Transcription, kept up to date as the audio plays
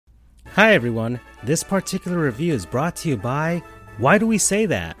Hi everyone, this particular review is brought to you by Why Do We Say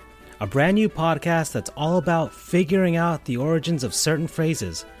That? A brand new podcast that's all about figuring out the origins of certain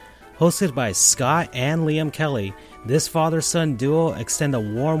phrases. Hosted by Scott and Liam Kelly, this father-son duo extend a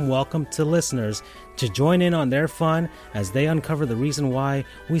warm welcome to listeners to join in on their fun as they uncover the reason why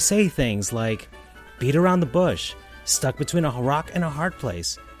we say things like beat around the bush, stuck between a rock and a hard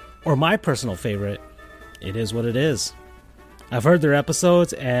place, or my personal favorite, it is what it is. I've heard their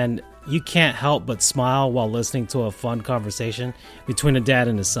episodes and you can't help but smile while listening to a fun conversation between a dad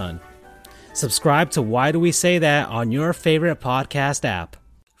and his son. Subscribe to Why Do We Say That on your favorite podcast app.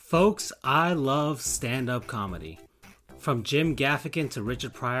 Folks, I love stand-up comedy. From Jim Gaffigan to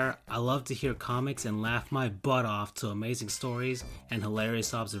Richard Pryor, I love to hear comics and laugh my butt off to amazing stories and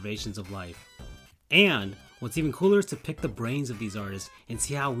hilarious observations of life. And what's even cooler is to pick the brains of these artists and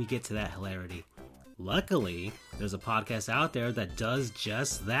see how we get to that hilarity. Luckily, there's a podcast out there that does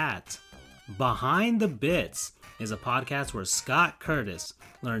just that. Behind the Bits is a podcast where Scott Curtis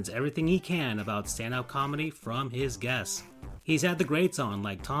learns everything he can about stand-up comedy from his guests. He's had the greats on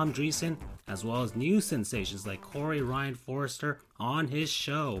like Tom Dreesen, as well as new sensations like Corey Ryan Forrester on his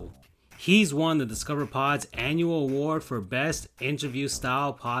show. He's won the Discover Pod's annual award for Best Interview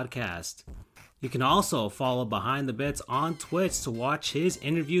Style Podcast. You can also follow Behind the Bits on Twitch to watch his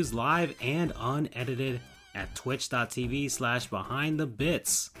interviews live and unedited at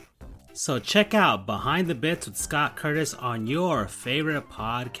twitch.tv/behindthebits. So check out Behind the Bits with Scott Curtis on your favorite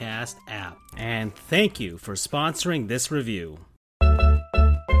podcast app. And thank you for sponsoring this review.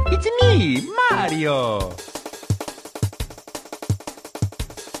 It's me, Mario!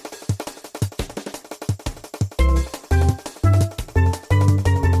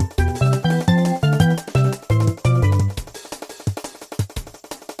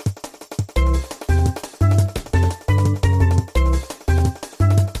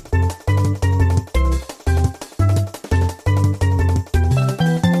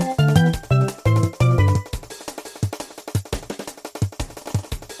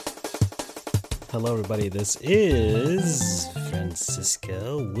 Hello everybody, this is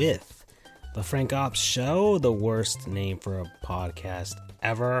Francisco with The Frank Ops Show, the worst name for a podcast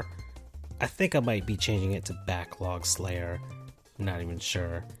ever. I think I might be changing it to Backlog Slayer, I'm not even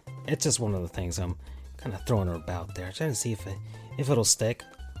sure. It's just one of the things I'm kind of throwing about there, trying to see if it'll stick.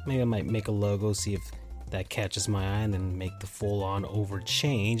 Maybe I might make a logo, see if that catches my eye, and then make the full-on over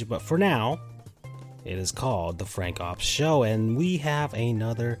change. But for now, it is called The Frank Ops Show, and we have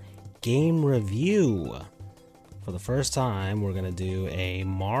another game review. For the first time, we're gonna do a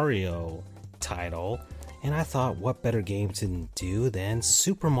Mario title, and I thought what better game to do than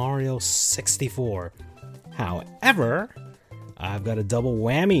Super Mario 64. However, I've got a double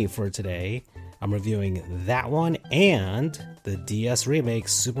whammy for today. I'm reviewing that one and the DS remake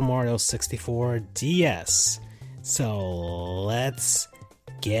Super Mario 64 DS. So let's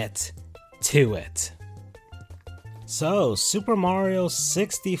get to it. So, Super Mario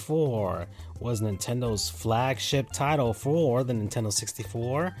 64 was Nintendo's flagship title for the Nintendo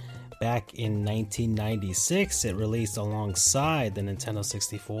 64. Back in 1996, it released alongside the Nintendo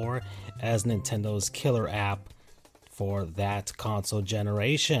 64 as Nintendo's killer app for that console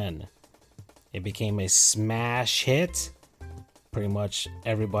generation. It became a smash hit. Pretty much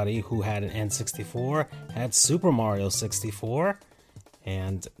everybody who had an N64 had Super Mario 64.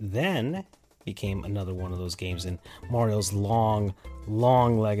 And then became another one of those games in Mario's long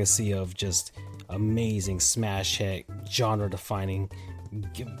legacy of just amazing smash hit, genre-defining,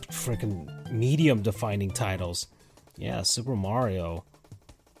 freaking medium-defining titles. Yeah, Super Mario.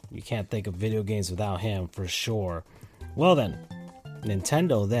 You can't think of video games without him, for sure. Well then,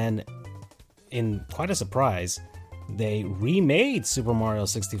 Nintendo then, in quite a surprise, they remade Super Mario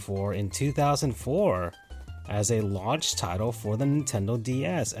 64 in 2004 as a launch title for the Nintendo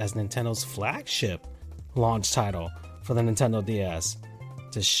DS, as Nintendo's flagship launch title for the Nintendo DS,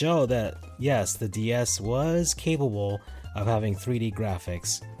 to show that, yes, the DS was capable of having 3D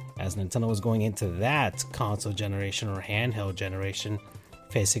graphics, as Nintendo was going into that console generation or handheld generation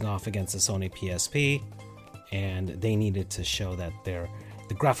facing off against the Sony PSP, and they needed to show that the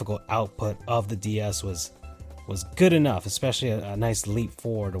graphical output of the DS was good enough, especially a nice leap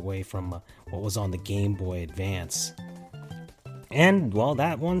forward away from what was on the Game Boy Advance. And, well,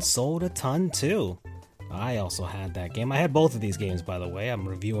 that one sold a ton too. I also had that game. I had both of these games, by the way. I'm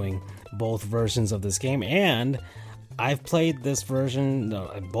reviewing both versions of this game, and I've played both versions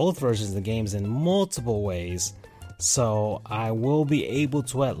of the games in multiple ways, so I will be able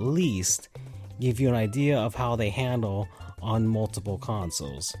to at least give you an idea of how they handle on multiple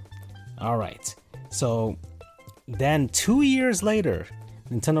consoles. Alright, so then 2 years later,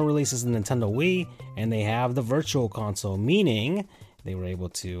 Nintendo releases the Nintendo Wii, and they have the Virtual Console, meaning they were able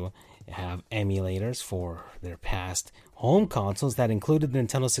to have emulators for their past home consoles that included the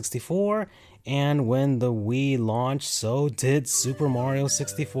Nintendo 64, and when the Wii launched, so did Super Mario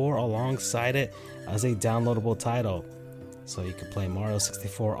 64 alongside it as a downloadable title. So you could play Mario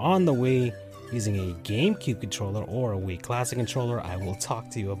 64 on the Wii using a GameCube controller or a Wii Classic controller. I will talk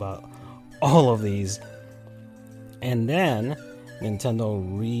to you about all of these. And then Nintendo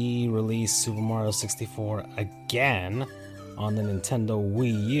re-released Super Mario 64 again on the Nintendo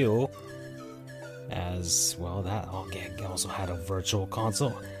Wii U, as well. That also had a Virtual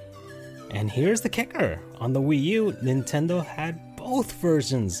Console. And here's the kicker: on the Wii U, Nintendo had both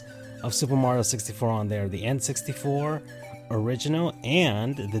versions of Super Mario 64 on there, the N64 original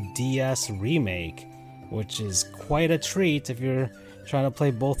and the DS remake, which is quite a treat if you're trying to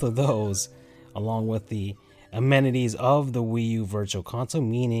play both of those, along with the amenities of the Wii U Virtual Console,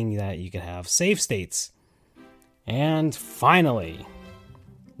 meaning that you can have save states. And finally,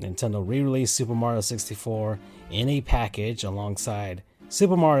 Nintendo re-released Super Mario 64 in a package alongside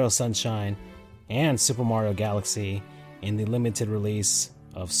Super Mario Sunshine and Super Mario Galaxy in the limited release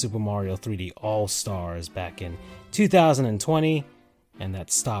of Super Mario 3D All-Stars back in 2020, and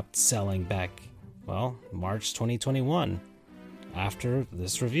that stopped selling back, March 2021 after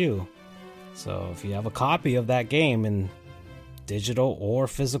this review. So if you have a copy of that game in digital or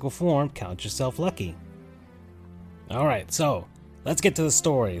physical form, count yourself lucky. Alright, so let's get to the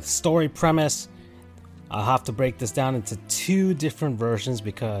story. The story premise, I'll have to break this down into two different versions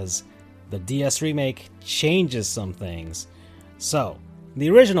because the DS remake changes some things. So, the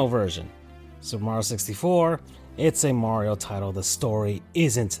original version, Super Mario 64, it's a Mario title. The story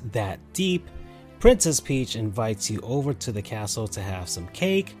isn't that deep. Princess Peach invites you over to the castle to have some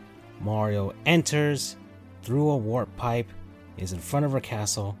cake. Mario enters through a warp pipe, is in front of her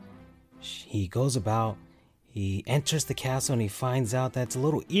castle. He goes about, he enters the castle, and he finds out that it's a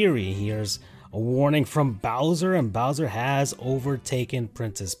little eerie. He hears a warning from Bowser, and Bowser has overtaken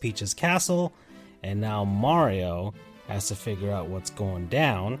Princess Peach's castle, and now Mario has to figure out what's going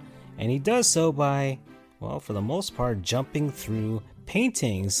down, and he does so by, for the most part, jumping through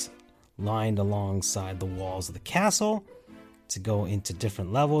paintings lined alongside the walls of the castle to go into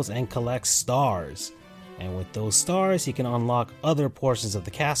different levels and collect stars. And with those stars, he can unlock other portions of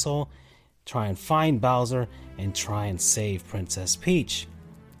the castle, try and find Bowser, and try and save Princess Peach.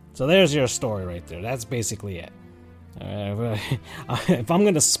 So there's your story right there. That's basically it. If I'm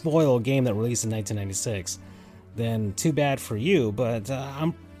going to spoil a game that released in 1996, then too bad for you, but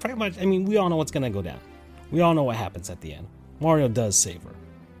I'm pretty much, we all know what's going to go down. We all know what happens at the end. Mario does save her.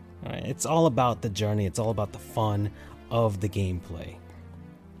 All right, it's all about the journey. It's all about the fun of the gameplay.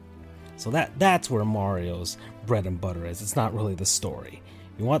 So that's where Mario's bread and butter is. It's not really the story.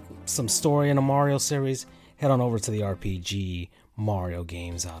 You want some story in a Mario series? Head on over to the RPG Mario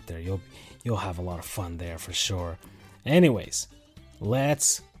games out there. You'll have a lot of fun there for sure. Anyways,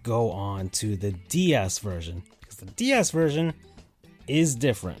 let's go on to the DS version, because the DS version is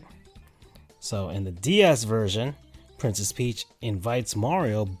different. So in the DS version, Princess Peach invites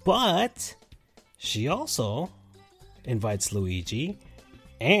Mario, but she also invites Luigi,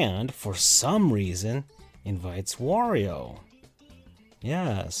 and for some reason invites Wario.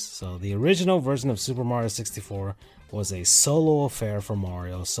 Yes, so the original version of Super Mario 64 was a solo affair for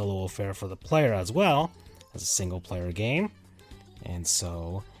Mario, solo affair for the player as well, as a single player game. And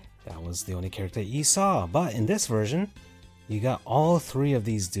so that was the only character that you saw. But in this version, you got all three of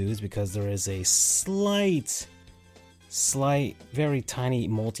these dudes because there is a slight, very tiny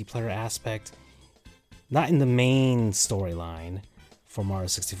multiplayer aspect. Not in the main storyline for Mario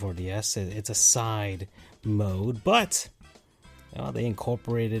 64 DS. It's a side mode, but they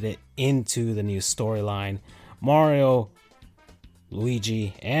incorporated it into the new storyline. Mario,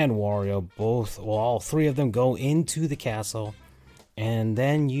 Luigi, and Wario all three of them go into the castle, and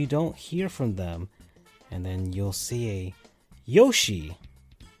then you don't hear from them. And then you'll see a Yoshi.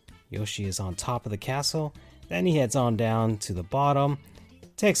 Yoshi is on top of the castle. Then he heads on down to the bottom,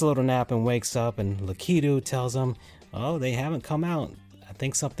 takes a little nap and wakes up, and Lakitu tells him, they haven't come out. I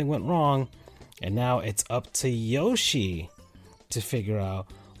think something went wrong. And now it's up to Yoshi to figure out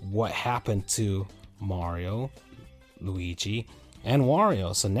what happened to Mario, Luigi, and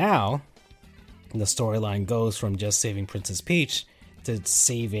Wario. So now the storyline goes from just saving Princess Peach to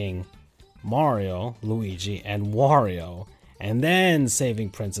saving Mario, Luigi, and Wario, and then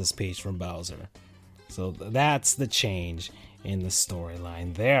saving Princess Peach from Bowser. So that's the change in the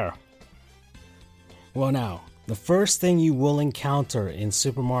storyline there. Well, now, the first thing you will encounter in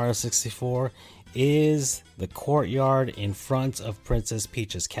Super Mario 64 is the courtyard in front of Princess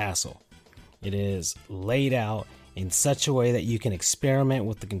Peach's castle. It is laid out in such a way that you can experiment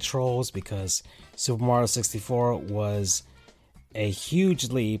with the controls, because Super Mario 64 was a huge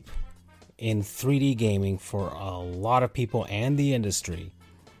leap in 3D gaming for a lot of people and the industry.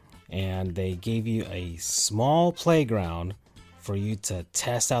 And they gave you a small playground for you to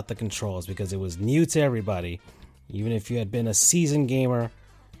test out the controls, because it was new to everybody. Even if you had been a seasoned gamer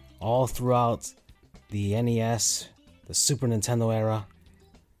all throughout the NES, the Super Nintendo era,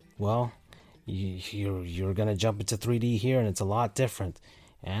 well, you're going to jump into 3D here, and it's a lot different.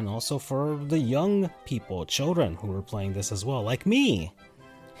 And also for the young people, children who were playing this as well, like me,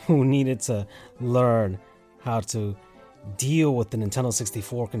 who needed to learn how to deal with the Nintendo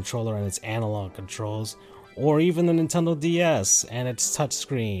 64 controller and its analog controls, or even the Nintendo DS and its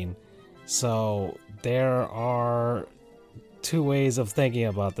touchscreen. So there are two ways of thinking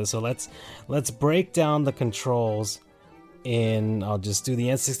about this. So let's break down the controls I'll just do the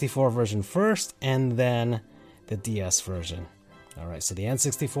N64 version first, and then the DS version. Alright, so the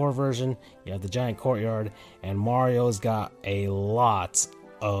N64 version, you have the giant courtyard, and Mario's got a lot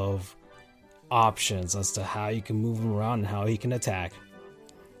of options as to how you can move him around and how he can attack.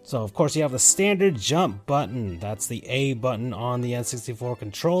 So of course you have the standard jump button. That's the A button on the N64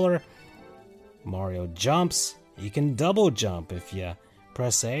 controller. Mario jumps. You can double jump if you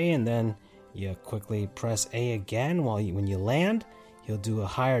press A and then you quickly press A again when you land. He'll do a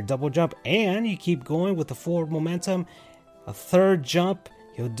higher double jump, and you keep going with the forward momentum. A third jump,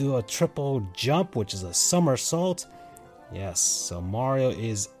 he'll do a triple jump, which is a somersault. Yes, so Mario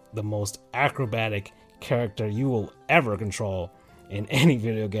is the most acrobatic character you will ever control in any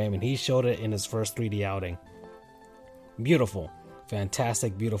video game, and he showed it in his first 3D outing. Beautiful.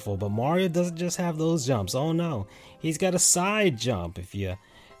 Fantastic, beautiful. But Mario doesn't just have those jumps. Oh no, he's got a side jump. If you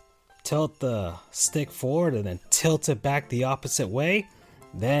tilt the stick forward and then tilt it back the opposite way,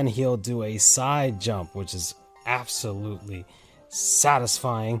 then he'll do a side jump, which is absolutely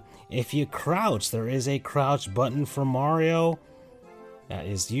satisfying. If you crouch, there is a crouch button for Mario. That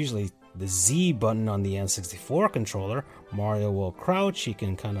is usually the Z button on the N64 controller. Mario will crouch. He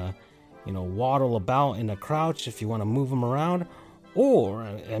can kind of, waddle about in a crouch if you want to move him around. Or,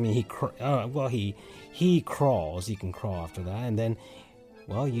 I mean, he crawls. You can crawl after that, and then,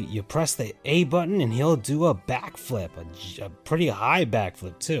 well, you press the A button and he'll do a backflip, a pretty high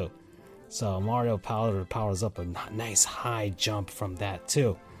backflip too. So Mario powers up a nice high jump from that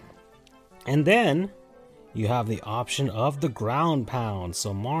too. And then you have the option of the ground pound.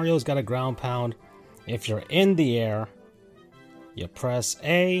 So Mario's got a ground pound. If you're in the air, you press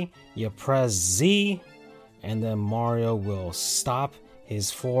A, you press Z, and then Mario will stop his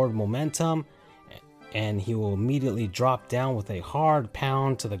forward momentum, and he will immediately drop down with a hard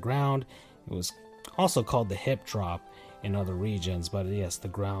pound to the ground. It was also called the hip drop in other regions, but yes, the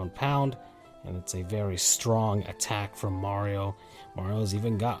ground pound, and it's a very strong attack from Mario. Mario's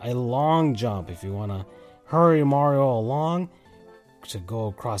even got a long jump if you want to hurry Mario along to go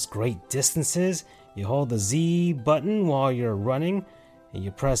across great distances. You hold the Z button while you're running, and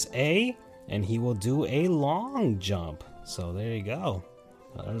you press A, and he will do a long jump. So there you go.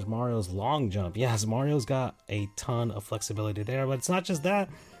 There's Mario's long jump. Yes, Mario's got a ton of flexibility there, but it's not just that.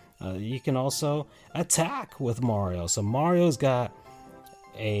 You can also attack with Mario. So Mario's got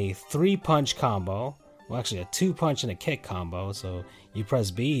a 3-punch combo. Well, actually a 2-punch and a kick combo. So you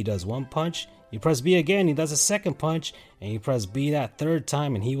press B, he does 1 punch. You press B again, he does a 2nd punch. And you press B that 3rd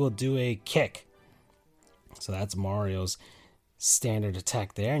time, and he will do a kick. So that's Mario's standard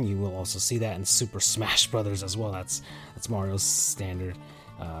attack there, and you will also see that in Super Smash Brothers as well. That's Mario's standard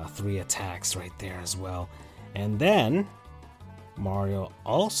 3 attacks right there as well. And then Mario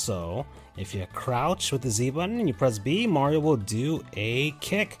also, if you crouch with the Z button and you press B, Mario will do a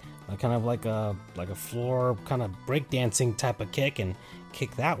kick, kind of like a floor kind of breakdancing type of kick, and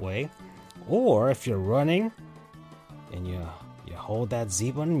kick that way. Or if you're running and you hold that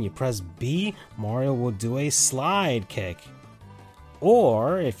Z button and you press B, Mario will do a slide kick.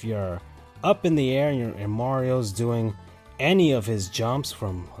 Or if you're up in the air and Mario's doing any of his jumps,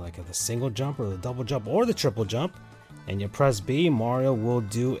 from like the single jump or the double jump or the triple jump, and you press B, Mario will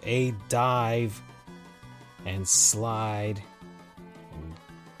do a dive and slide and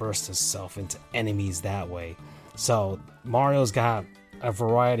burst himself into enemies that way. So Mario's got a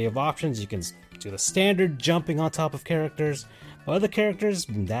variety of options. You can do the standard jumping on top of characters. Other characters,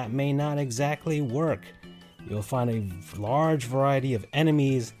 that may not exactly work. You'll find a large variety of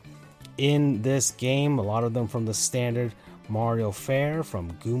enemies in this game, a lot of them from the standard Mario fare,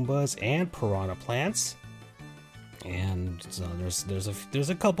 from Goombas and Piranha Plants. And so there's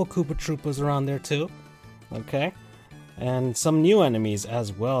a couple Koopa Troopas around there too. Okay. And some new enemies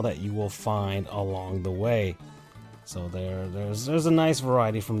as well that you will find along the way. So there's a nice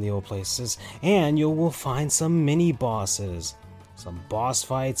variety from the old places, and you will find some mini bosses, some boss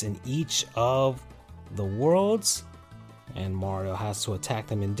fights in each of the worlds, and Mario has to attack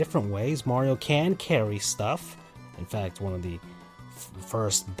them in different ways. Mario can carry stuff. In fact, one of the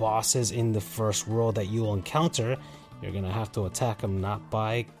first bosses in the first world that you'll encounter, you're gonna have to attack him not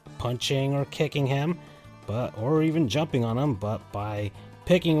by punching or kicking him, or even jumping on him, but by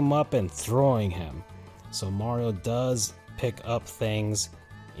picking him up and throwing him. So Mario does pick up things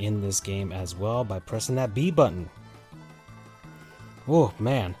in this game as well by pressing that B button. Oh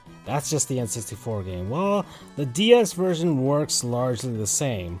man, that's just the N64 game. Well, the DS version works largely the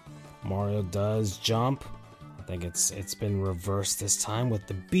same. Mario does jump. I think it's been reversed this time with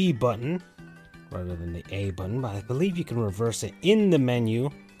the B button rather than the A button, but I believe you can reverse it in the menu.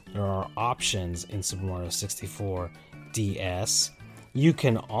 There are options in Super Mario 64 DS. You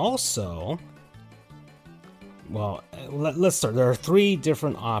can also, well, let's start. There are 3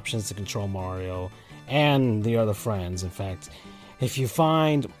 different options to control Mario and the other friends. In fact, if you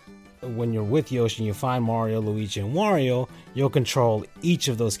find, when you're with Yoshi and you find Mario, Luigi, and Wario, you'll control each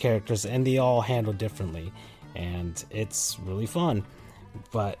of those characters and they all handle differently. And it's really fun.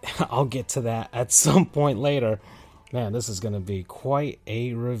 But I'll get to that at some point later. Man, this is going to be quite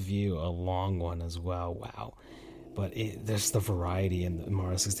a review, a long one as well. Wow. But there's the variety in the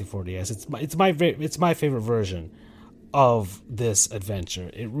Mario 64 DS. It's my favorite version of this adventure.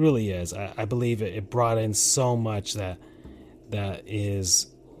 It really is. I believe it brought in so much that is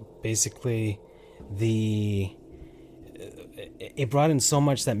basically it brought in so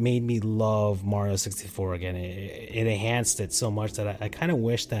much that made me love Mario 64 again. It enhanced it so much that I kind of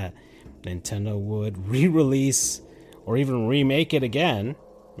wish that Nintendo would re-release or even remake it again,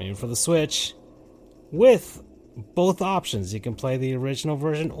 maybe for the Switch, with both options. You can play the original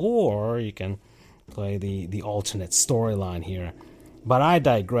version or you can play the alternate storyline here. But I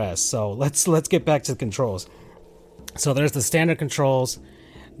digress. So let's get back to the controls. So there's the standard controls.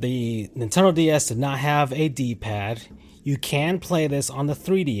 The Nintendo DS did not have a D-pad. You can play this on the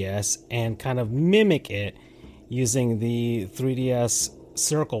 3DS and kind of mimic it using the 3DS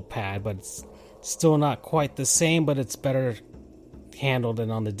circle pad, but it's still not quite the same, but it's better handled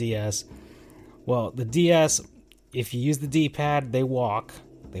than on the DS. Well, the DS, if you use the D-pad, they walk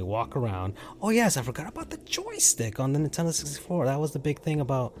around. Oh yes, I forgot about the joystick on the Nintendo 64. That was the big thing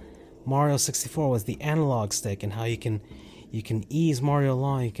about Mario 64, was the analog stick and how you can ease Mario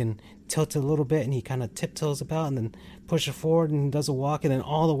along. You can tilt it a little bit and he kind of tiptoes about and then push it forward and he does a walk, and then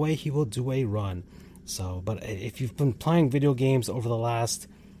all the way he will do a run. So, but if you've been playing video games over the last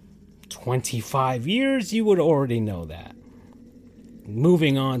 25 years, you would already know that.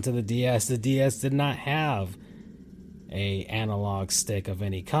 Moving on to the DS did not have a analog stick of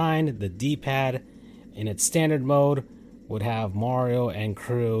any kind. The D-pad in its standard mode would have Mario and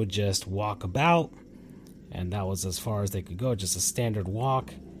crew just walk about, and that was as far as they could go, just a standard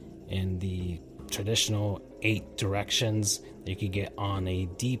walk in the traditional 8 directions that you could get on a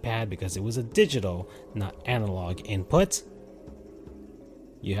D-pad because it was a digital, not analog input.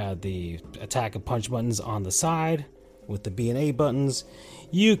 You had the attack and punch buttons on the side with the B and A buttons.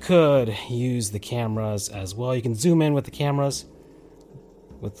 You could use the cameras as well. You can zoom in with the cameras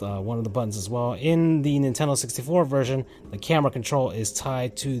with one of the buttons as well. In the Nintendo 64 version, the camera control is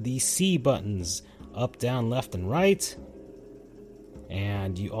tied to the C buttons, up, down, left, and right.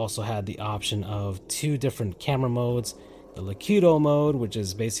 And you also had the option of 2 different camera modes. The Lakitu mode, which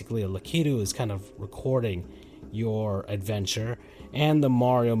is basically a Lakitu is kind of recording your adventure, and the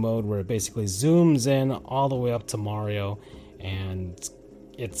Mario mode, where it basically zooms in all the way up to Mario, and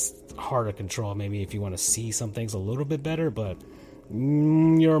it's hard to control. Maybe if you want to see some things a little bit better, but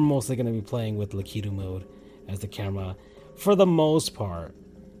you're mostly going to be playing with Lakitu mode, as the camera, for the most part,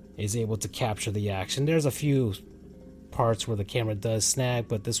 is able to capture the action. There's a few parts where the camera does snag,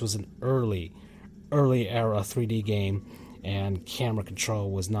 but this was an early era 3D game, and camera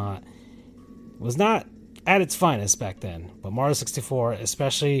control was not at its finest back then. But Mario 64,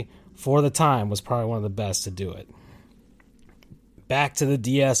 especially for the time, was probably one of the best to do it. Back to the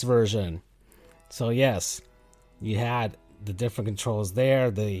DS version. So yes, you had the different controls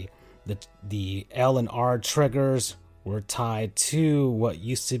there. The L and R triggers were tied to what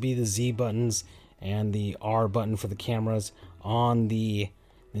used to be the Z buttons and the R button for the cameras on the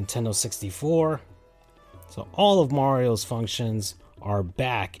Nintendo 64. So all of Mario's functions are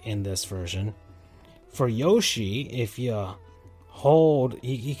back in this version. For Yoshi, if you hold,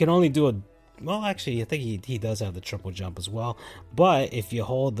 he can only do well, actually, I think he does have the triple jump as well. But if you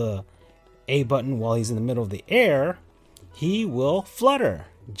hold the A button while he's in the middle of the air, he will flutter,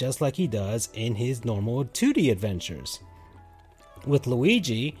 just like he does in his normal 2D adventures. With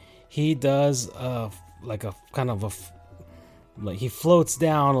Luigi, he does like he floats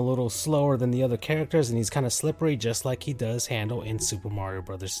down a little slower than the other characters, and he's kind of slippery, just like he does handle in Super Mario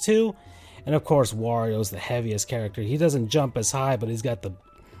Bros. 2. And of course, Wario's the heaviest character. He doesn't jump as high, but he's got the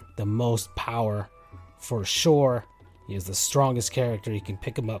most power for sure. He is the strongest character. He can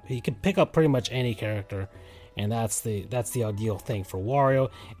pick him up. He can pick up pretty much any character, and that's the ideal thing for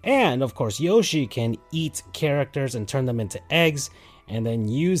Wario. And of course, Yoshi can eat characters and turn them into eggs, and then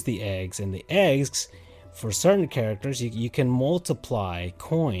use the eggs. And the eggs, for certain characters, you can multiply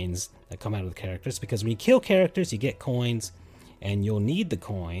coins that come out of the characters, because when you kill characters, you get coins, and you'll need the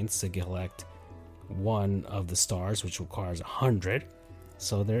coins to collect one of the stars, which requires 100.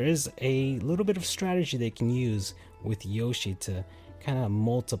 So there is a little bit of strategy they can use with Yoshi to kind of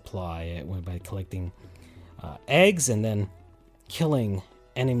multiply it by collecting eggs and then killing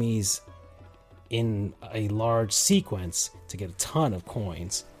enemies in a large sequence to get a ton of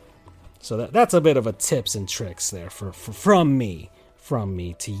coins. So that's a bit of a tips and tricks there from me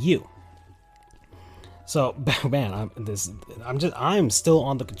to you. So man, I'm still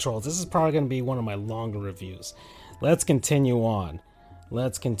on the controls. This is probably going to be one of my longer reviews. Let's continue on.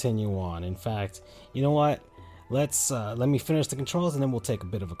 In fact, you know what? Let me finish the controls and then we'll take a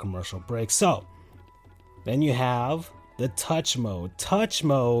bit of a commercial break. So then you have the touch mode. Touch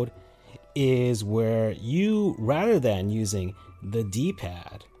mode is where you, rather than using the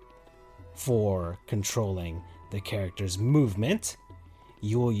D-pad for controlling the character's movement,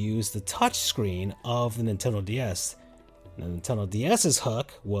 you will use the touch screen of the Nintendo DS. The Nintendo DS's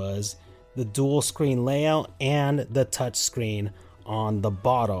hook was the dual screen layout and the touch screen on the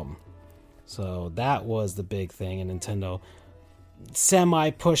bottom. So that was the big thing, and Nintendo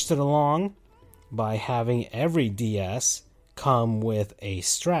semi-pushed it along by having every DS come with a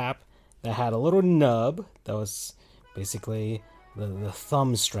strap that had a little nub that was basically the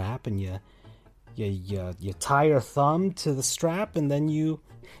thumb strap, and you tie your thumb to the strap, and then you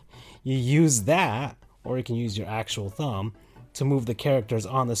use that, or you can use your actual thumb to move the characters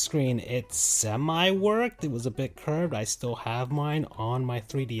on the screen. It semi-worked. It was a bit curved. I still have mine on my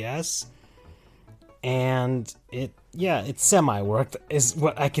 3DS, and it semi-worked is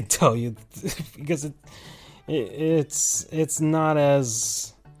what I can tell you, because it's not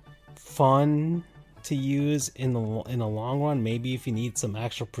as fun to use in the long run. Maybe if you need some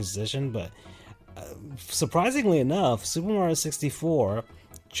actual precision, but surprisingly enough, Super Mario 64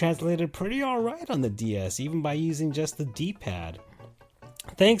 translated pretty alright on the DS, even by using just the D-pad.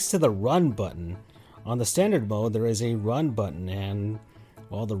 Thanks to the run button. On the standard mode, there is a run button, and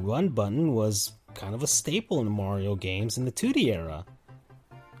well, the run button was kind of a staple in Mario games in the 2D era,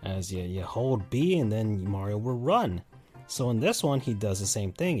 as you hold B and then Mario will run. So in this one, he does the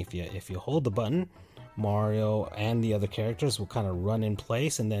same thing. If you hold the button, Mario and the other characters will kind of run in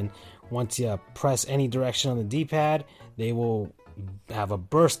place, and then once you press any direction on the D-pad, they will have a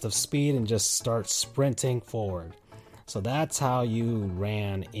burst of speed and just start sprinting forward. So that's how you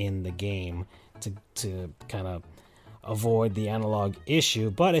ran in the game to kind of avoid the analog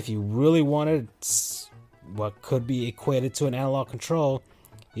issue. But if you really wanted what could be equated to an analog control,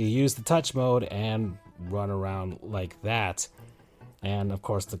 you use the touch mode and run around like that. And of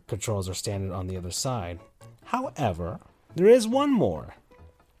course, the controls are standard on the other side. However, there is one more.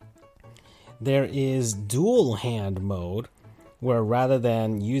 There is dual hand mode, where rather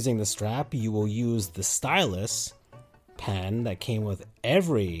than using the strap, you will use the stylus pen that came with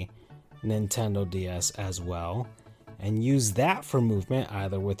every Nintendo DS as well, and use that for movement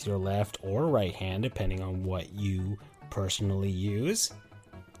either with your left or right hand, depending on what you personally use.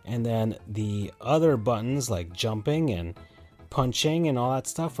 And then the other buttons like jumping and punching and all that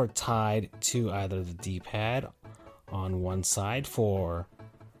stuff are tied to either the D-pad on one side for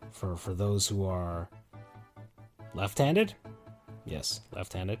those who are left-handed. Yes,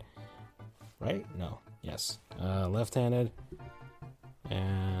 left-handed. Right? No. Yes. Left-handed.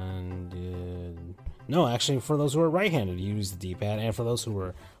 And no, actually, for those who are right-handed, you use the D-pad, and for those who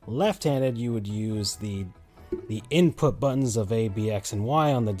are left-handed, you would use the input buttons of A, B, X, and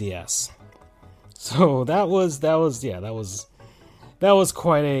Y on the DS. So that was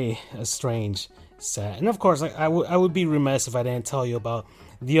quite a strange set. And of course, I would be remiss if I didn't tell you about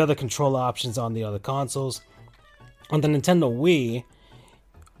the other control options on the other consoles. On the Nintendo Wii,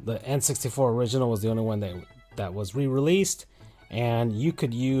 the N64 original was the only one that was re-released, and you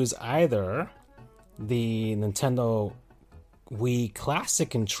could use either the Nintendo Wii Classic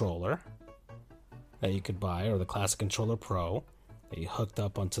controller, that you could buy, or the Classic Controller Pro that you hooked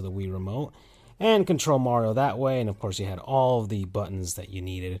up onto the Wii Remote and control Mario that way. And of course, you had all of the buttons that you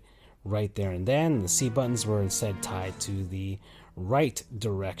needed right there and then. The C buttons were instead tied to the right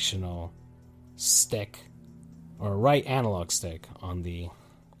directional stick, or right analog stick on the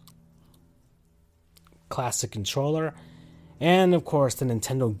Classic Controller. And of course, the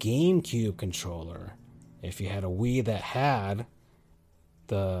Nintendo GameCube controller. If you had a Wii that had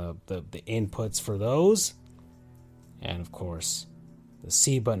the inputs for those, and of course, the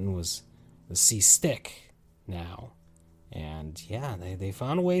C button was the C stick now. And yeah, they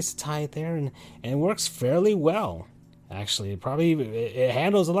found ways to tie it there, and it works fairly well. Actually, it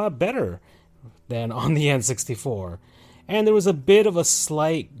handles a lot better than on the N64. And there was a bit of a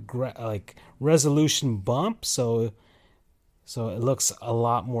slight resolution bump, so it looks a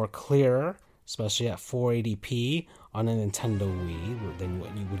lot more clearer, especially at 480p on a Nintendo Wii than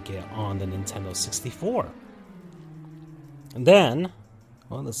what you would get on the Nintendo 64. And then,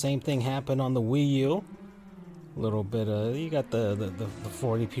 well, the same thing happened on the Wii U. A little bit of, you got the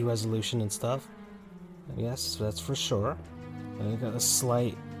 480p resolution and stuff. Yes, that's for sure. And you got a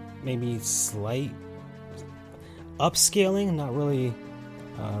slight upscaling, not really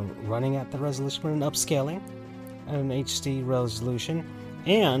running at the resolution, but an upscaling at an HD resolution.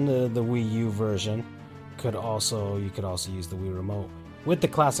 And the Wii U version you could also use the Wii Remote with the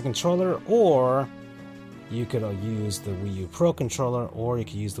Classic Controller, or you could use the Wii U Pro Controller, or you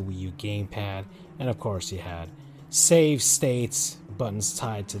could use the Wii U Gamepad. And of course, you had save states buttons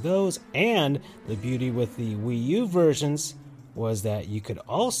tied to those. And the beauty with the Wii U versions was that you could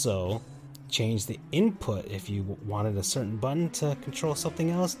also change the input if you wanted a certain button to control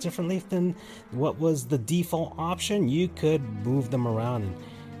something else differently than what was the default option. You could move them around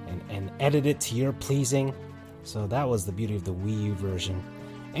and edit it to your pleasing. So that was the beauty of the Wii U version.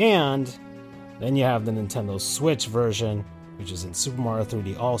 And then you have the Nintendo Switch version, which is in Super Mario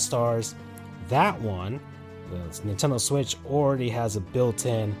 3D All-Stars. That one, the Nintendo Switch, already has a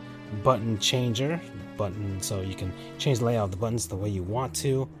built-in button changer button, so you can change the layout of the buttons the way you want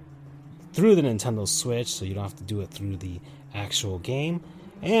to through the Nintendo Switch, so you don't have to do it through the actual game.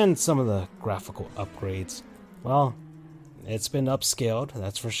 And some of the graphical upgrades, well, it's been upscaled,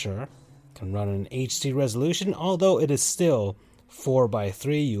 that's for sure. Can run in HD resolution, although it is still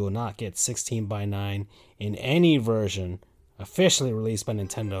 4:3. You will not get 16:9 in any version officially released by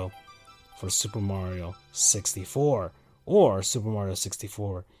Nintendo for Super Mario 64 or Super Mario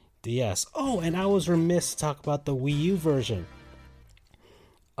 64 DS. Oh, and I was remiss to talk about the Wii U version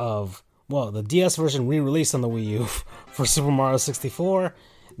of, well, the DS version re-released on the Wii U for Super Mario 64.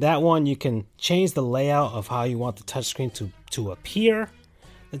 That one, you can change the layout of how you want the touchscreen to appear.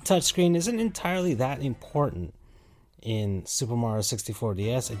 The touchscreen isn't entirely that important in Super Mario 64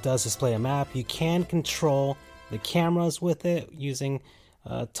 DS. It does display a map. You can control the cameras with it using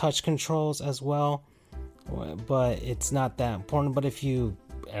touch controls as well, but it's not that important. But if you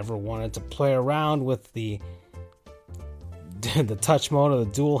ever wanted to play around with the touch mode or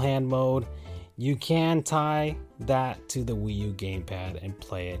the dual hand mode, you can tie that to the Wii U gamepad and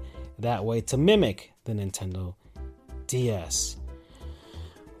play it that way to mimic the Nintendo DS.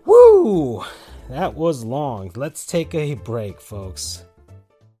 Woo! That was long. Let's take a break, folks.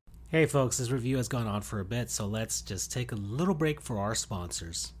 Hey folks, this review has gone on for a bit, so let's just take a little break for our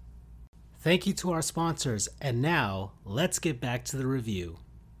sponsors. Thank you to our sponsors, and now let's get back to the review.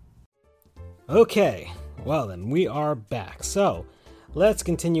 Okay, well then, we are back. So, let's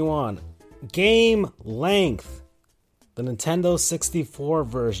continue on. Game length. The Nintendo 64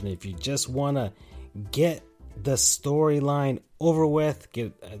 version, if you just want to get the storyline over with,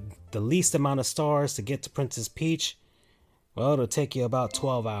 get the least amount of stars to get to Princess Peach, well, it'll take you about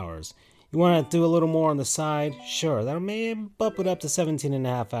 12 hours. You want to do a little more on the side? Sure, that may bump it up to 17 and a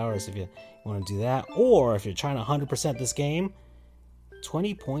half hours if you want to do that. Or if you're trying to 100% this game,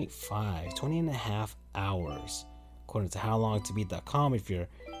 20 and a half hours, according to HowLongToBeat.com, if you're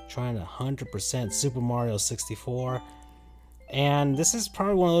trying to 100% Super Mario 64. And this is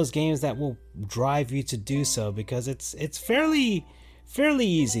probably one of those games that will drive you to do so, because it's fairly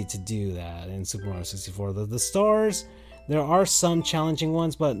easy to do that in Super Mario 64. The stars, there are some challenging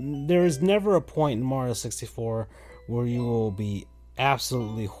ones, but there is never a point in Mario 64 where you will be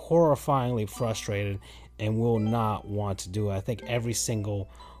absolutely horrifyingly frustrated and will not want to do it. I think every single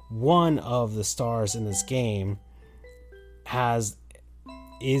one of the stars in this game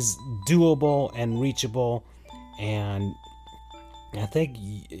is doable and reachable, and I think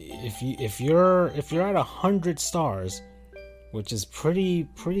if you're at 100 stars, which is pretty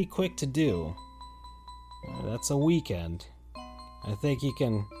quick to do, that's a weekend. I think you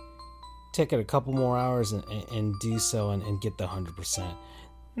can take it a couple more hours and do so and get the 100%.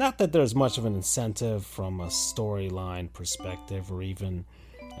 Not that there's much of an incentive from a storyline perspective or even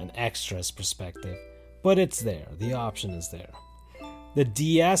an extras perspective, but it's there. The option is there. The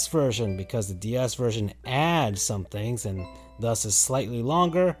DS version, because the DS version adds some things and thus is slightly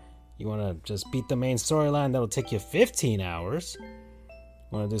longer. You want to just beat the main storyline, that'll take you 15 hours. You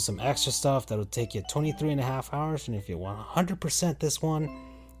want to do some extra stuff, that'll take you 23 and a half hours. And if you want 100% this one,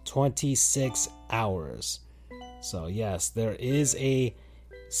 26 hours. So yes, there is a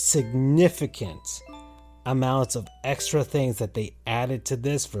significant amounts of extra things that they added to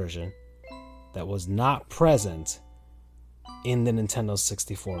this version that was not present in the Nintendo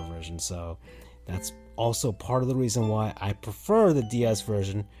 64 version. So that's also part of the reason why I prefer the DS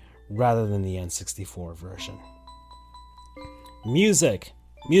version rather than the N64 version. Music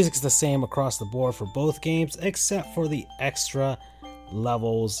is the same across the board for both games except for the extra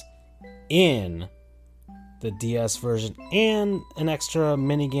levels in the DS version and an extra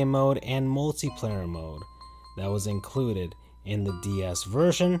minigame mode and multiplayer mode that was included in the DS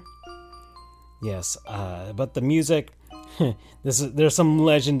version. Yes, but the music, there's some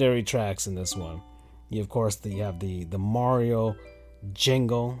legendary tracks in this one. You have the Mario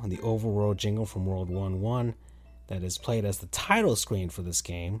jingle, the overworld jingle from World 1-1 that is played as the title screen for this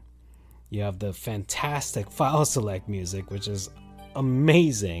game. You have the fantastic file select music, which is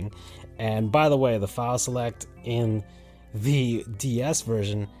amazing. And by the way, the file select in the DS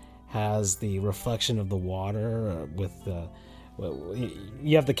version has the reflection of the water with the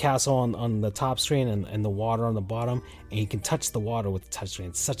you have the castle on the top screen and the water on the bottom, and you can touch the water with the touchscreen.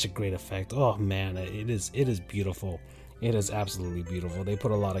 It's such a great effect. Oh man, it is beautiful. It is absolutely beautiful. They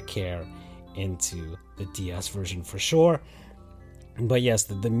put a lot of care into the DS version for sure. But yes,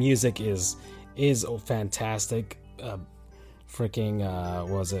 the music is fantastic.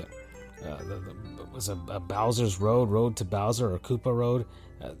 Was a Bowser's Road to Bowser, or Koopa Road.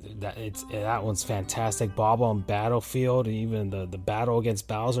 That one's fantastic. Bob-omb Battlefield, even the battle against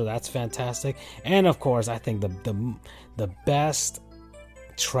Bowser, that's fantastic. And of course, I think the best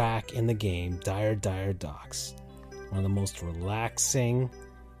track in the game, Dire Dire Docks, one of the most relaxing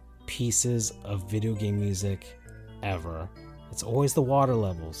pieces of video game music ever. It's always the water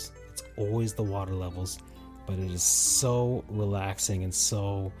levels. But it is so relaxing and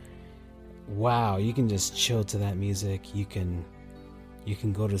so wow, you can just chill to that music. You can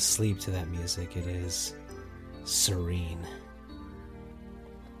go to sleep to that music. It is serene.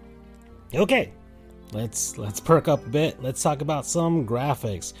 Okay, let's perk up a bit. Let's talk about some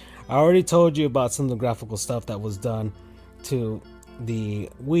graphics. I already told you about some of the graphical stuff that was done to the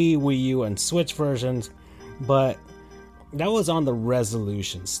Wii U, and Switch versions, but that was on the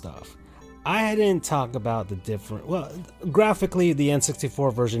resolution stuff. I didn't talk about the different... Well, graphically, the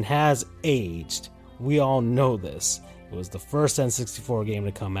N64 version has aged. We all know this. It was the first N64 game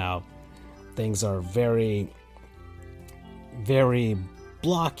to come out. Things are very, very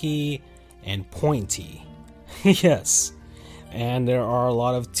blocky and pointy. Yes. And there are a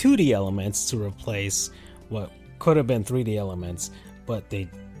lot of 2D elements to replace what could have been 3D elements, but they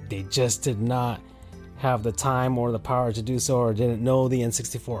just did not have the time or the power to do so, or didn't know the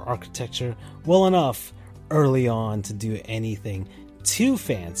N64 architecture well enough early on to do anything too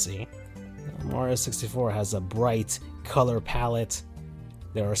fancy. Mario 64 has a bright color palette.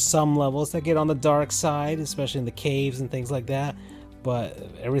 There are some levels that get on the dark side, especially in the caves and things like that, but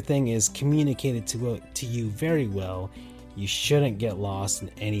everything is communicated to you very well. You shouldn't get lost in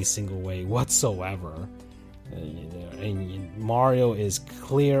any single way whatsoever. And Mario is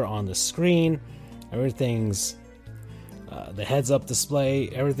clear on the screen. Everything's the heads-up display,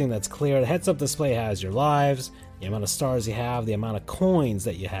 everything that's clear. The heads-up display has your lives, the amount of stars you have, the amount of coins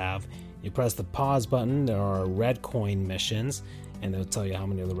that you have. You press the pause button, there are red coin missions, and they'll tell you how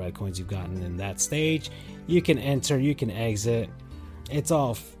many of the red coins you've gotten in that stage. You can enter, you can exit. It's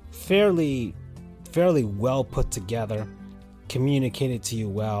all fairly well put together, communicated to you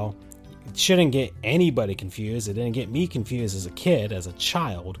well. It shouldn't get anybody confused. It didn't get me confused as a kid, as a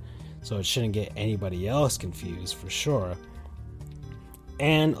child. So it shouldn't get anybody else confused for sure.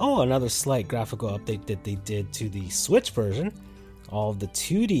 And another slight graphical update that they did to the Switch version. All of the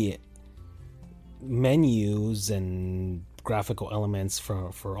 2D menus and graphical elements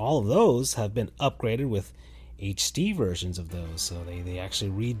for all of those have been upgraded with HD versions of those. So they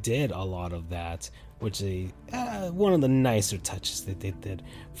actually redid a lot of that, which is one of the nicer touches that they did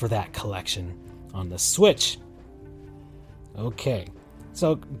for that collection on the Switch. Okay.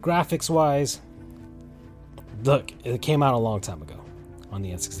 So, graphics-wise, look, it came out a long time ago on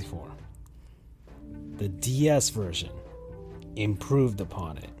the N64. The DS version improved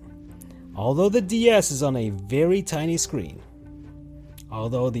upon it. Although the DS is on a very tiny screen,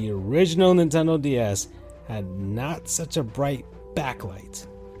 although the original Nintendo DS had not such a bright backlight,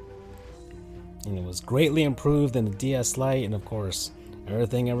 and it was greatly improved in the DS Lite, and of course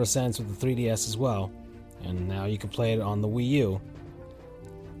everything ever since with the 3DS as well, and now you can play it on the Wii U.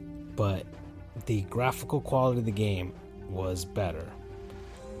 But the graphical quality of the game was better.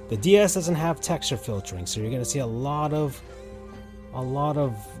 The DS doesn't have texture filtering, so you're going to see a lot of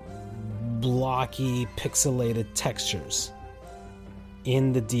blocky, pixelated textures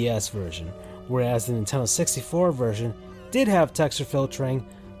in the DS version, whereas the Nintendo 64 version did have texture filtering,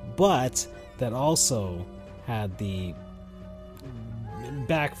 but that also had the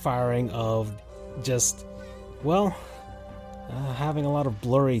backfiring of just, well, having a lot of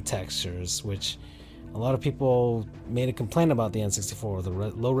blurry textures, which a lot of people made a complaint about the N64. The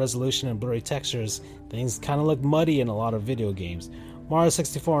low resolution and blurry textures, things kind of look muddy in a lot of video games. Mario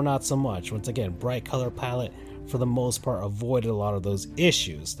 64 not so much. Once again, bright color palette for the most part avoided a lot of those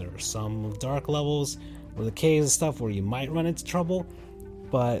issues. There are some dark levels or the caves and stuff where you might run into trouble,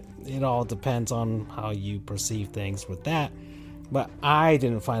 but it all depends on how you perceive things with that. But I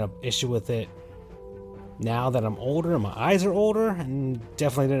didn't find an issue with it now that I'm older and my eyes are older, and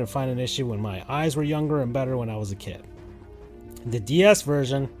definitely didn't find an issue when my eyes were younger and better when I was a kid. The DS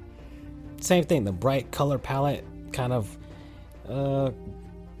version, same thing. The bright color palette kind of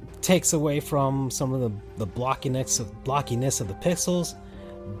takes away from some of the blockiness of the pixels,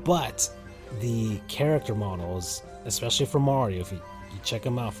 but the character models, especially for Mario, if you check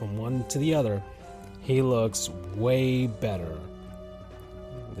them out from one to the other, he looks way better.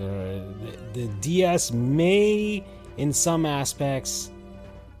 The DS may, in some aspects,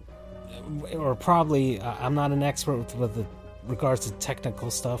 or probably, I'm not an expert with regards to technical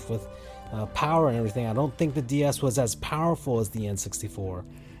stuff with power and everything. I don't think the DS was as powerful as the N64,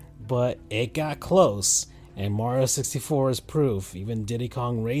 but it got close, and Mario 64 is proof. Even Diddy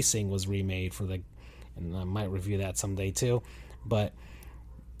Kong Racing was remade for the, and I might review that someday too, but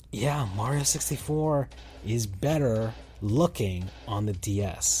yeah, Mario 64 is better looking on the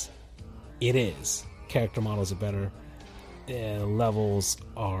DS. It is. Character models are better. Levels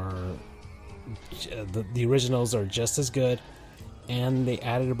are... The originals are just as good. And they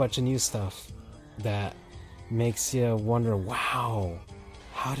added a bunch of new stuff that makes you wonder, wow,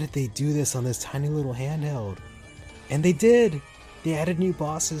 how did they do this on this tiny little handheld? And they did. They added new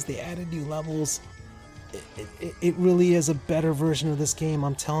bosses. They added new levels. It really is a better version of this game,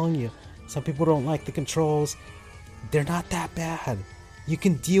 I'm telling you. Some people don't like the controls. They're not that bad. You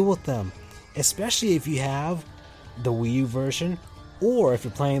can deal with them, especially if you have the Wii U version, or if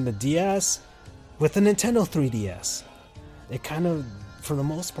you're playing the DS with the Nintendo 3DS. It kind of, for the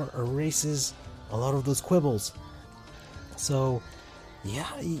most part, erases a lot of those quibbles. So, yeah,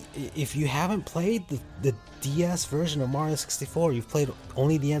 if you haven't played the DS version of Mario 64, you've played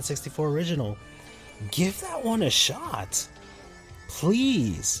only the N64 original, give that one a shot.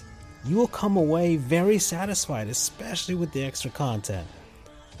 Please. You will come away very satisfied, especially with the extra content,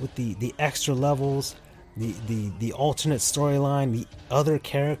 with the extra levels, the alternate storyline, the other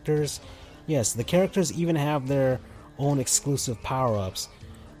characters. Yes, the characters even have their own exclusive power-ups.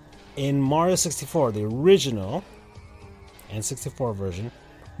 In Mario 64, the original N64 version,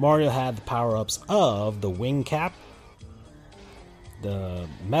 Mario had the power-ups of the wing cap, the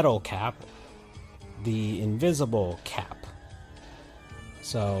metal cap, the invisible cap.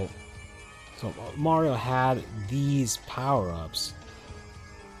 So Mario had these power-ups,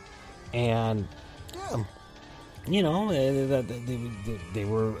 and you know, they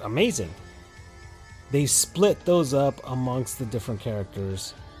were amazing. They split those up amongst the different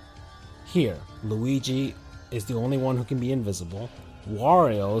characters. Here, Luigi is the only one who can be invisible,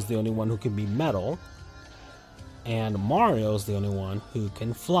 Wario is the only one who can be metal, and Mario is the only one who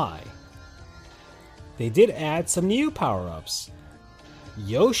can fly. They did add some new power-ups.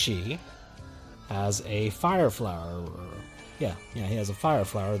 Yoshi has a fire flower. Yeah, he has a fire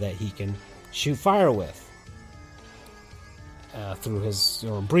flower that he can shoot fire with. Through his,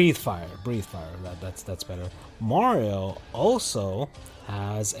 or breathe fire. That's better. Mario also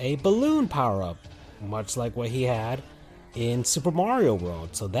has a balloon power-up, much like what he had in Super Mario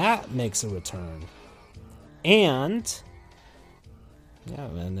World. So that makes a return. And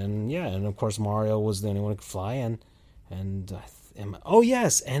and of course Mario was the only one who could fly, and oh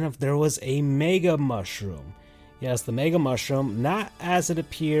yes, and if there was a Mega Mushroom. Yes, the Mega Mushroom, not as it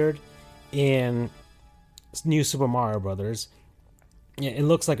appeared in New Super Mario Brothers. Yeah, it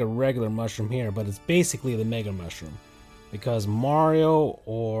looks like a regular mushroom here, but it's basically the Mega Mushroom, because Mario,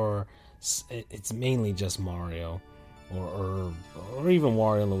 or it's mainly just Mario, or even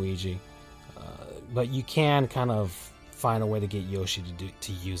Wario and Luigi, but you can kind of find a way to get Yoshi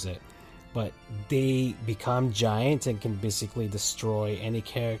to use it. But they become giant and can basically destroy any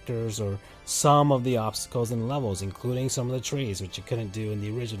characters or some of the obstacles in levels, including some of the trees, which you couldn't do in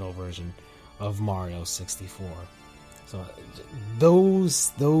the original version of Mario 64. So those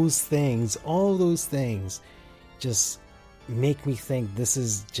things, all those things, just make me think this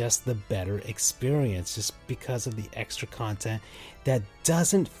is just the better experience, just because of the extra content that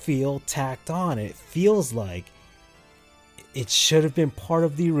doesn't feel tacked on. It feels like it should have been part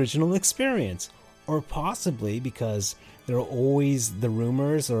of the original experience, or possibly because there are always the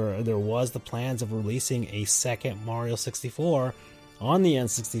rumors, or there was the plans of releasing a second Mario 64 on the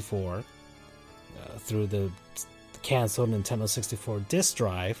N64 through the canceled Nintendo 64 disk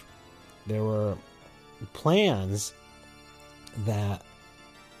drive. There were plans that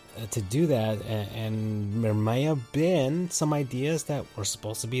to do that, and there may have been some ideas that were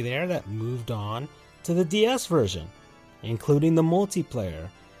supposed to be there that moved on to the DS version, including the multiplayer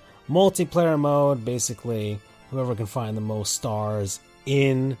mode. Basically, whoever can find the most stars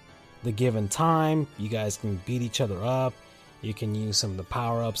in the given time, you guys can beat each other up. You can use some of the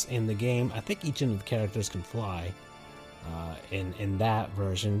power-ups in the game. I think each of the characters can fly in that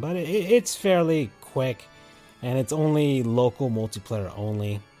version, but it's fairly quick, and it's only local multiplayer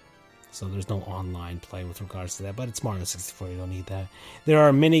only, so there's no online play with regards to that. But it's Mario 64, you don't need that. There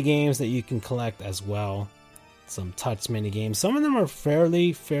are mini games that you can collect as well, some touch mini games. Some of them are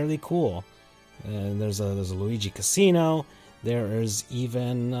fairly cool. And there's a Luigi Casino. There's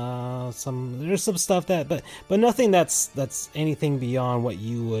even some stuff that, but nothing that's anything beyond what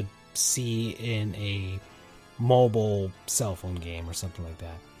you would see in a mobile cell phone game or something like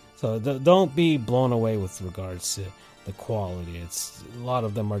that. So don't be blown away with regards to the quality. It's a lot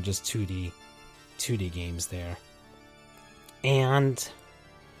of them are just 2D games there. And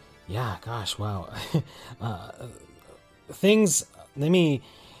yeah, gosh, wow. Things. Let me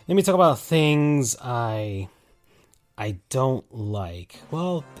talk about things I don't like.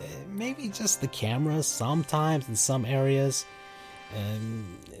 Well, maybe just the camera sometimes in some areas.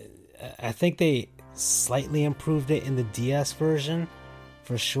 I think they slightly improved it in the DS version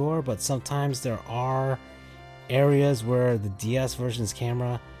for sure, but sometimes there are areas where the DS version's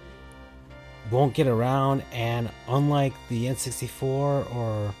camera won't get around, and unlike the N64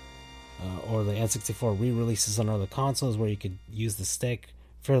 or the N64 re-releases on other consoles where you could use the stick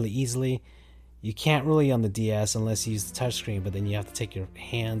fairly easily, you can't really on the DS unless you use the touchscreen, but then you have to take your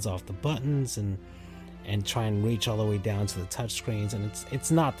hands off the buttons and try and reach all the way down to the touchscreens, and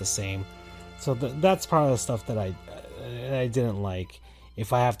it's not the same. So that's part of the stuff that I didn't like.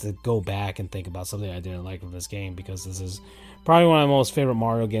 If I have to go back and think about something I didn't like with this game, because this is probably one of my most favorite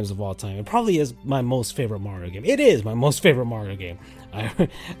Mario games of all time. It probably is my most favorite Mario game. It is my most favorite Mario game.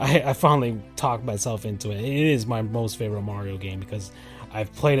 I finally talked myself into it. It is my most favorite Mario game because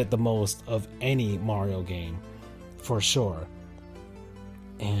I've played it the most of any Mario game, for sure.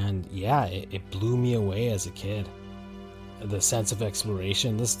 And yeah, it blew me away as a kid. The sense of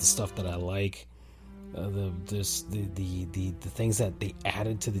exploration, this is the stuff that I like. The things that they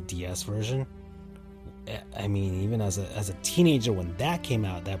added to the DS version. I mean, even as a teenager when that came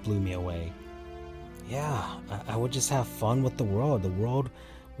out, that blew me away. Yeah, I would just have fun with the world. The world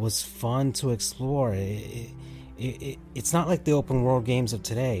was fun to explore. It's not like the open world games of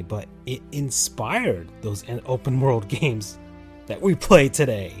today, but it inspired those open world games that we play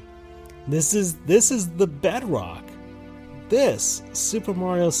today. This is the bedrock. This Super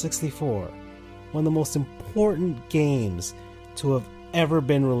Mario 64, one of the most important games to have ever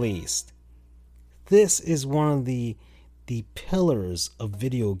been released. This is one of the pillars of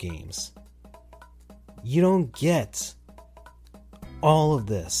video games. You don't get all of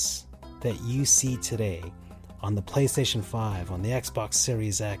this that you see today on the PlayStation 5, on the Xbox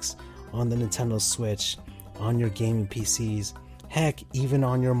Series X, on the Nintendo Switch, on your gaming PCs, heck, even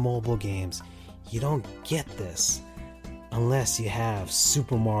on your mobile games. You don't get this unless you have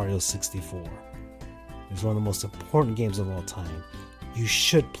Super Mario 64. It's one of the most important games of all time. You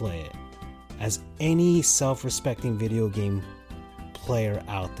should play it. As any self-respecting video game player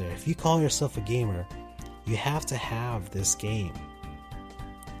out there, if you call yourself a gamer, you have to have this game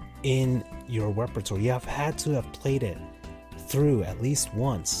in your repertoire. You have had to have played it through at least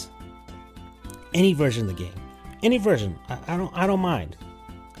once. Any version of the game, any version. I don't mind.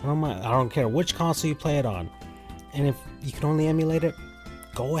 I don't care which console you play it on. And if you can only emulate it,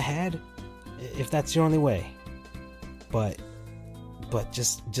 go ahead. If that's your only way. But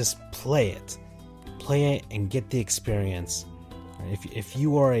just play it. Play it and get the experience. If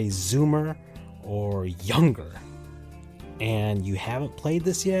you are a Zoomer or younger and you haven't played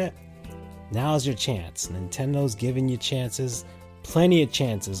this yet, Now's your chance. Nintendo's given you chances, plenty of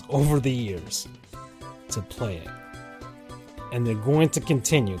chances over the years to play it. And they're going to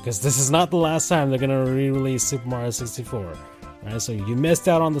continue, because this is not the last time they're going to re-release Super Mario 64. Right? So you missed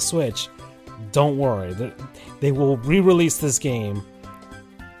out on the Switch. Don't worry. They will re-release this game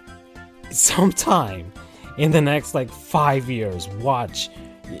sometime in the next 5 years. Watch.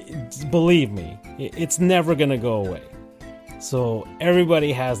 Believe me, it's never going to go away. So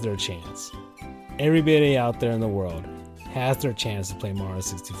everybody has their chance. Everybody out there in the world has their chance to play Mario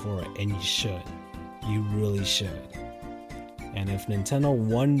 64, and you should. You really should. And if Nintendo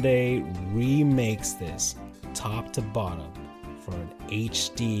one day remakes this top to bottom for an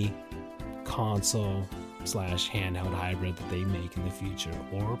HD console / handheld hybrid that they make in the future,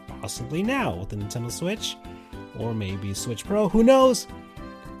 or possibly now with the Nintendo Switch, or maybe Switch Pro, who knows?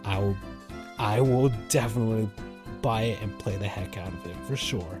 I will definitely buy it and play the heck out of it for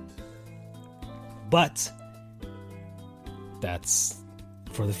sure. But that's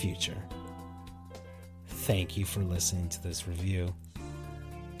for the future. Thank you for listening to this review.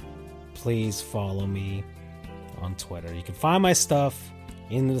 Please follow me on Twitter. You can find my stuff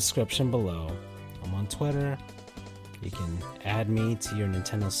in the description below. I'm on Twitter. You can add me to your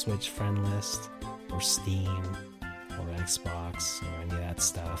Nintendo Switch friend list, or Steam, or Xbox, or any of that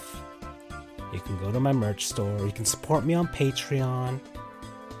stuff. You can go to my merch store. You can support me on Patreon.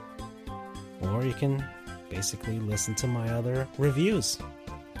 Or you can basically listen to my other reviews.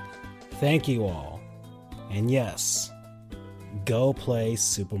 Thank you all. And yes, go play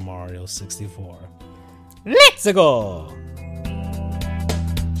Super Mario 64. Let's go!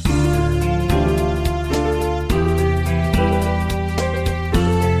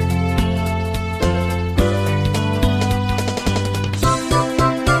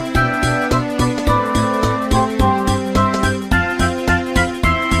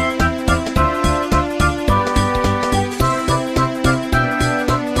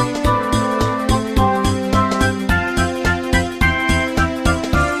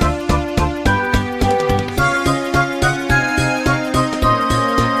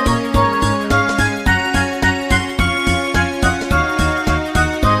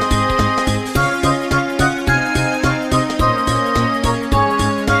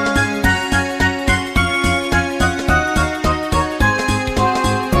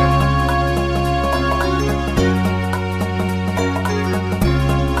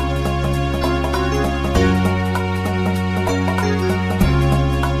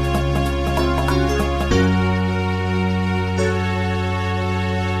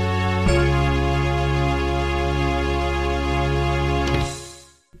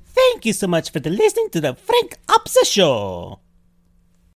 Thank you so much for listening to the Frank Ops Show.